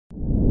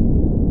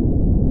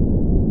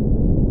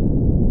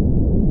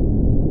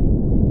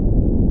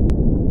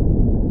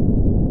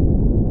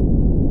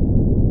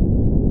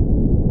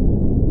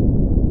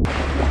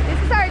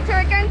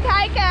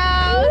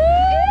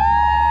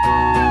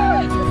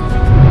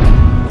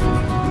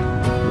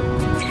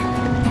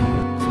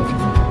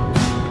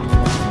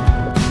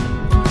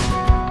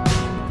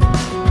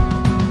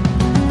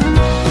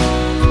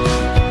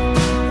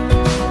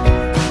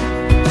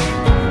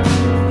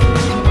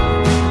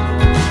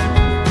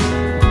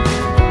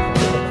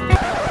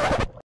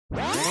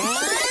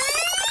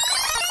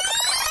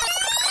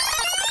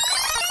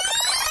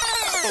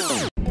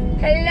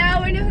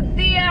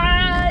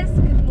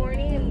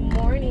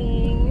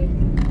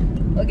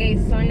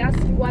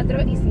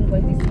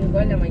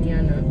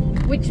mañana,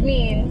 which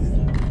means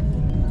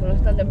uno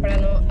está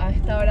temprano a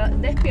esta hora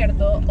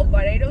despierto, o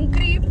para ir a un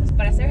trip,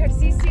 para hacer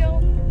ejercicio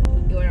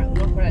y bueno,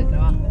 algunos para el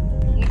trabajo.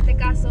 En este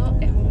caso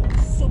es un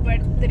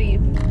super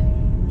trip.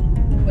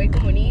 Voy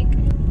con Monique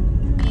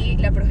y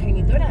la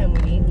progenitora de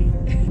Monique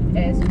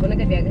supone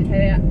que tenía que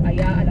estar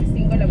allá a las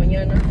 5 de la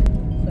mañana,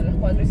 son las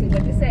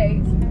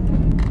 4:56.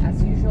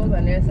 As usual,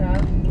 Vanessa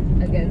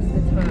against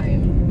the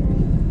time.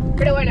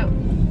 Pero bueno.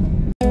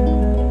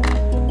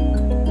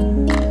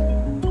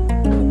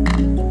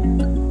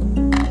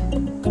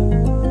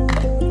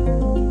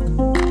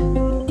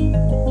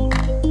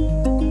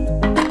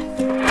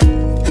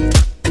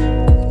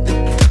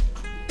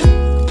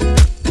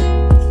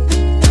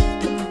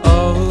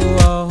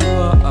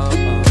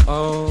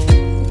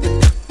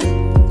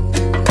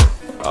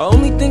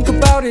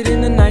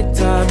 In the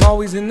nighttime,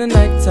 always in the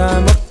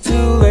nighttime, up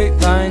too late,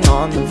 lying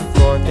on the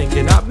floor,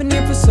 thinking I've been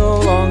here for so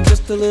long,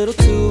 just a little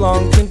too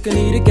long, think I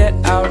need to get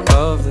out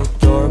of the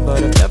door,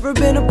 but I've never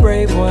been a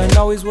brave one,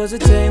 always was a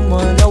tame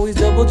one, always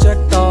double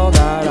checked all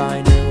that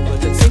I knew,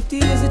 but that safety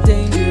is a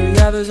danger,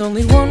 yeah, there's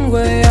only one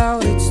way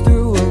out, it's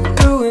through, oh,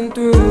 through and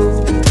through,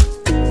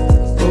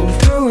 oh,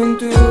 through and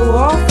through,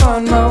 I'll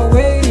find my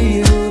way to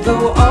you,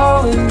 though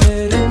I'll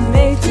admit it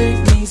may take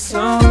me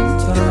some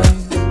time,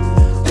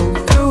 oh,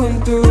 through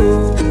and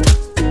through,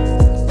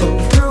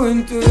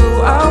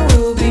 I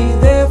will be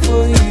there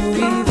for you,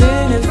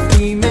 even if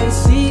we may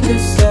seek a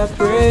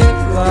separate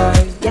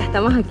life. Ya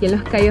estamos aquí en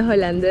los Cayos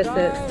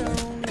Holandeses.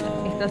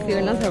 Esto ha sido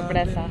una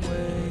sorpresa,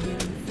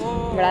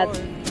 ¿verdad?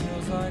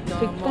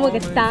 Estoy como que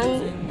tan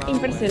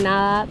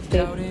impresionada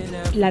de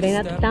la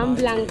arena tan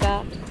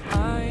blanca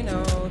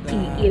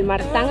y el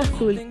mar tan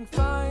azul,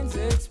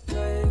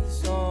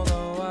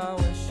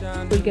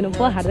 porque no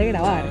puedo dejar de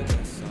grabar.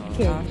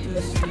 ¿Qué?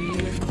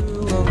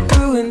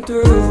 Through and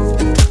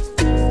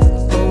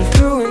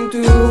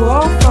through,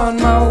 I'll find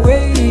my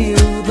way to you,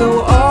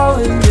 though I'll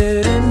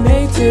admit it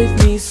may take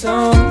me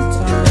some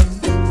time.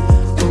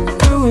 Oh,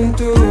 through and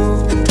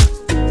through,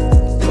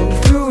 oh,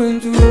 through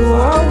and through,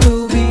 I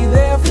will be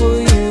there for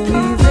you,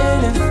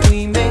 even if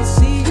we may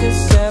seek a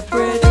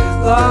separate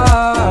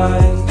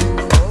life.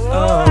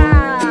 Oh.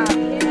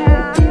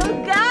 Yeah, you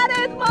got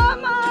it,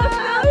 mama!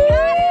 You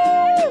got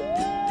it!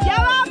 ¡Ya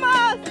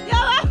vamos! ¡Ya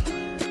vamos!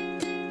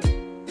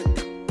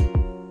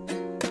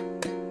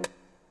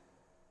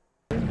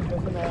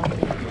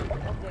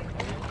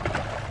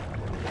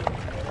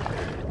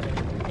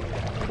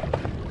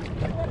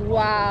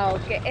 ¡Wow!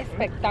 ¡Qué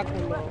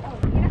espectáculo!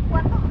 ¡Mira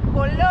cuántos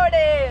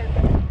colores!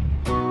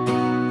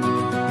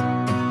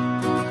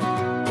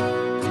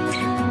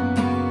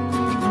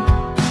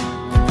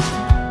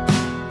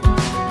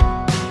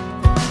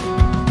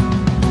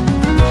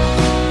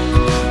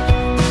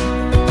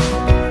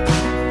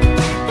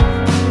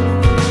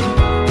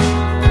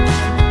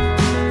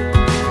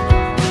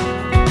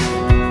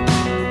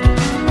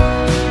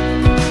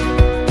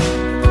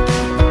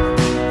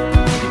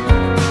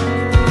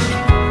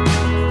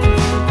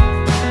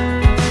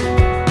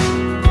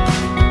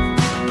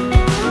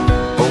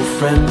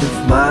 Friend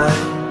of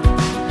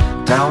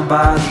mine, down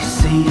by the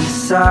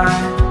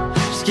seaside,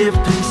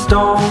 skipping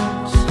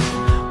stones,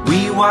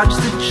 we watch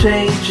the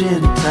change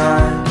in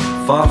time,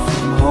 far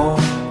from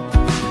home.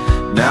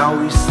 Now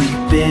we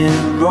sleep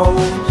in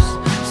rows,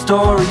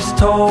 stories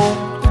told,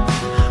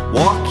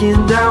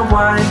 walking down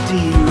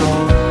windy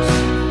roads.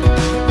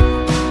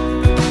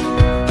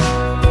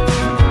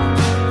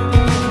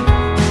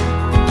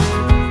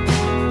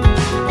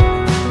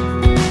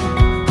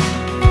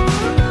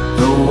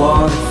 The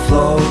water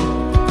flows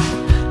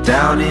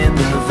down in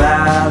the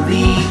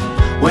valley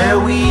where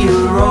we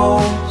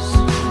arose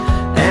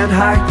and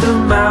hiked the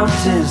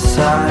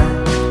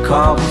mountainside,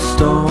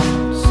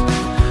 cobblestones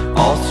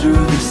all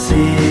through the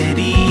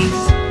cities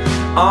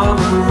on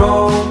the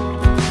road.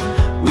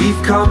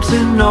 We've come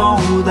to know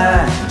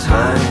that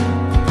time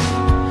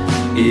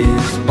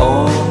is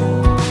all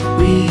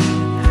we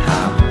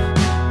have,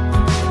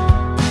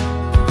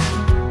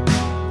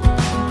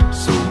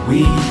 so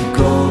we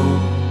go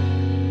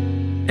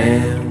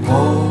and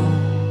won't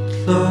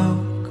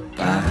look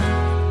back.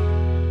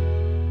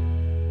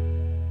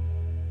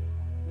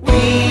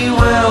 We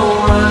will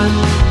run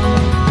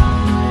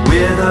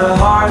with a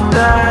heart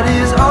that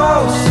is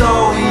oh so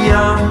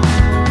young.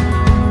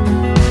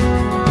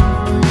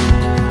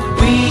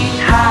 We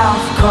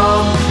have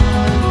come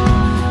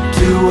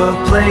to a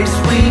place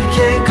we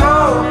can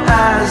go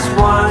as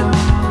one.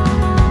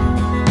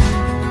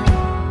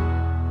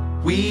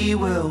 We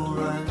will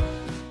run.